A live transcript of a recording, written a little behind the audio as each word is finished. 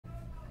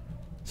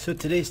So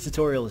today's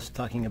tutorial is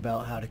talking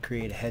about how to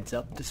create a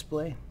heads-up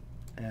display.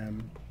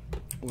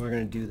 We're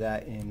going to do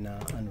that in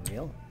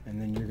Unreal,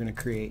 and then you're going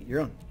to create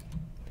your own.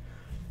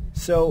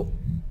 So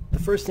the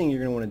first thing you're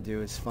going to want to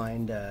do is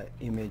find an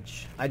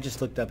image. I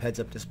just looked up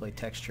heads-up display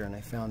texture, and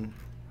I found,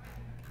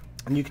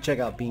 and you can check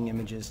out Bing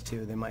Images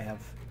too, they might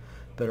have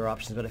better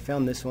options, but I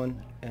found this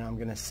one, and I'm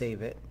going to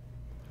save it.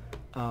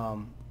 And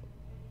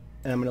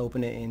I'm going to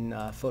open it in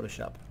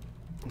Photoshop.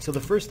 And so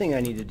the first thing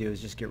I need to do is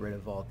just get rid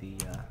of all the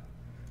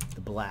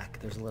black.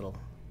 There's a little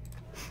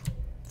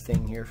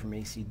thing here from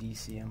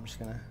AC/DC. I'm just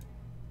going to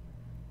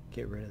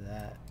get rid of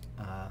that.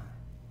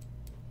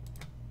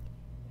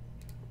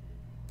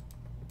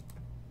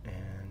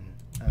 And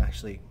I'm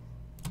actually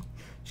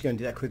just going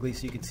to do that quickly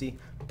so you can see.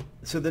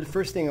 So the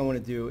first thing I want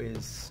to do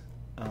is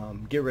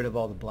get rid of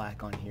all the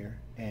black on here,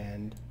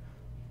 and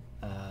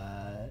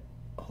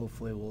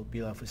hopefully we'll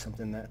be left with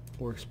something that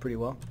works pretty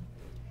well.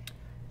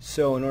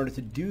 So in order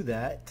to do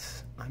that,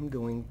 I'm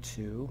going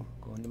to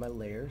go into my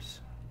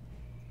layers,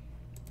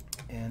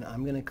 and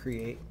I'm going to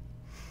create,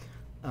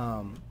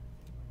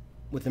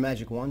 with the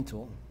Magic Wand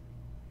tool,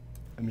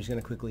 I'm just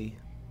going to quickly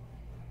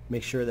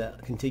make sure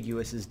that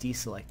contiguous is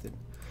deselected.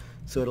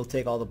 So it'll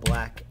take all the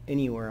black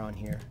anywhere on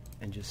here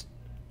and just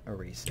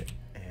erase it.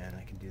 And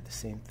I can do the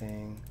same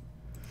thing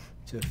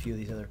to a few of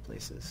these other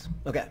places.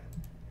 Okay,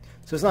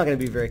 so it's not going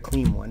to be a very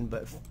clean one,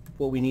 but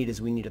what we need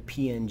is we need a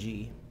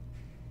PNG.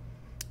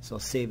 So I'll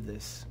save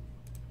this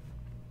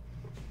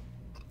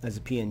as a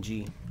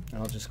PNG,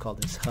 and I'll just call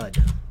this HUD,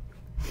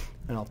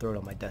 and I'll throw it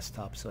on my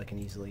desktop so I can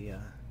easily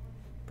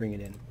bring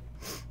it in.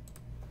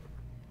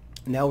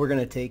 Now we're going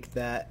to take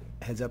that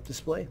heads-up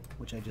display,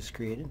 which I just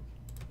created,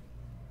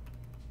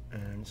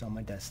 and it's on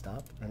my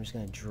desktop. I'm just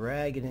going to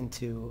drag it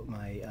into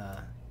my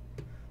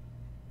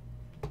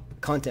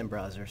content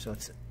browser so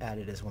it's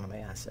added as one of my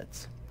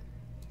assets.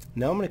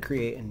 Now I'm going to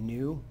create a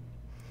new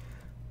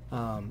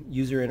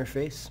user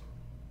interface.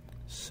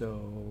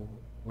 So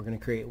we're going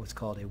to create what's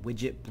called a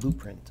widget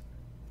blueprint,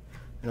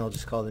 and I'll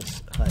just call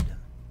this HUD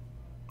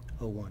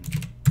 01.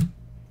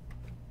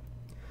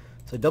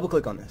 So double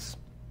click on this,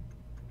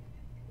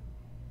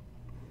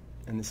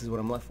 and this is what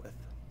I'm left with.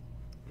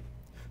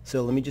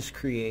 So let me just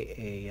create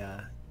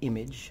a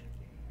image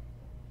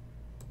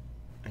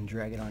and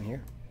drag it on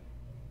here,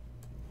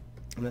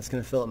 and that's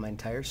going to fill up my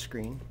entire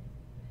screen,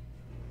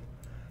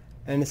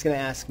 and it's going to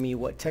ask me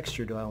what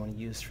texture do I want to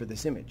use for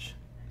this image.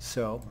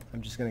 So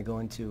I'm just going to go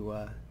into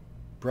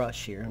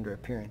brush here under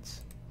appearance,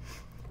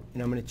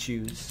 and I'm going to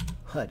choose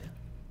HUD.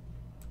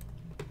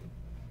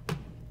 I'm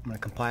going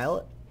to compile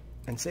it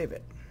and save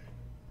it.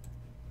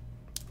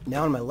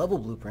 Now in my level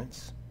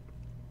blueprints,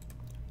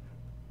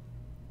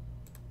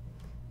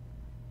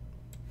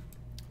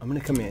 I'm going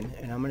to come in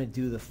and I'm going to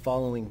do the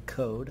following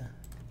code,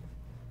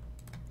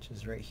 which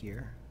is right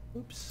here.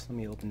 Oops, let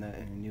me open that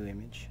in a new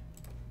image.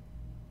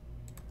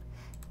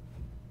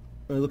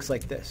 It looks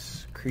like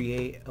this: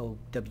 create a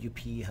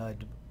WP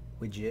HUD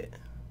widget,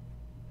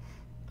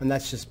 and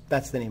that's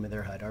the name of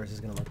their HUD. Ours is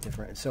going to look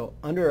different. So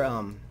under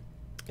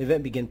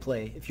event begin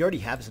play, if you already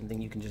have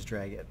something, you can just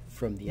drag it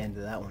from the end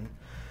of that one.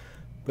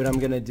 But I'm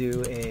going to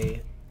do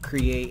a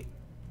create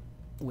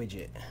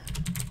widget,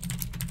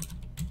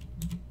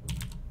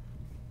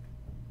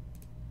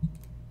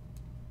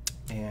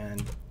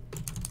 and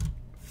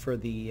for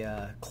the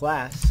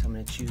class, I'm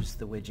going to choose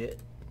the widget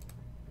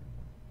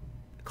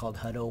called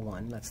HUD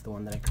 01. That's the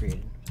one that I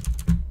created.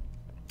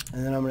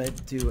 And then I'm going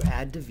to do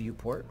add to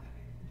viewport.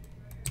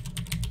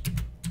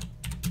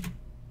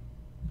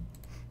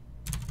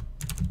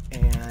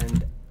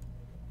 And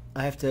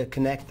I have to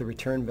connect the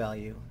return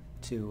value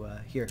to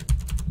here.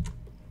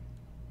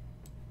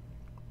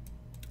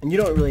 And you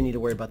don't really need to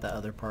worry about that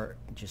other part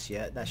just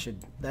yet. That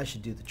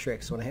should do the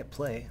trick. So when I hit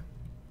play,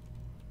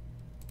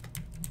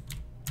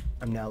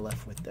 I'm now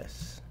left with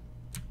this.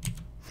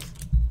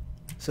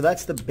 So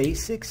that's the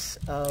basics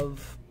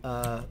of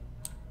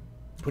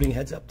putting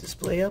heads-up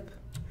display up,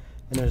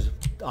 and there's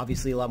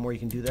obviously a lot more you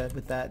can do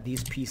with that.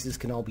 These pieces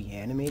can all be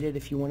animated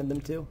if you wanted them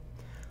to.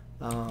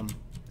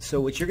 So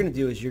what you're going to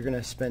do is you're going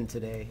to spend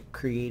today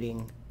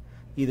creating,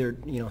 either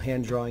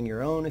hand drawing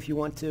your own if you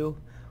want to,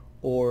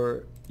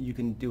 or you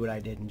can do what I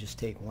did and just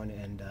take one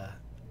and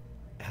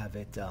have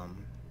it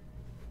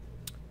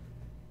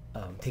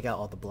take out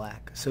all the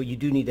black. So you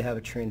do need to have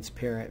a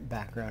transparent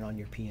background on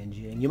your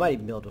PNG, and you might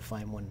even be able to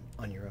find one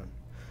on your own.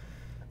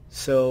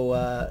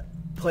 So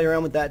play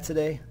around with that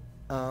today.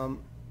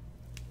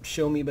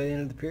 Show me by the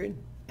end of the period,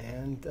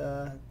 and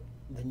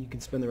then you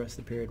can spend the rest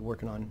of the period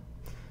working on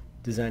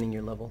designing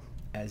your level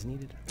as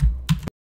needed.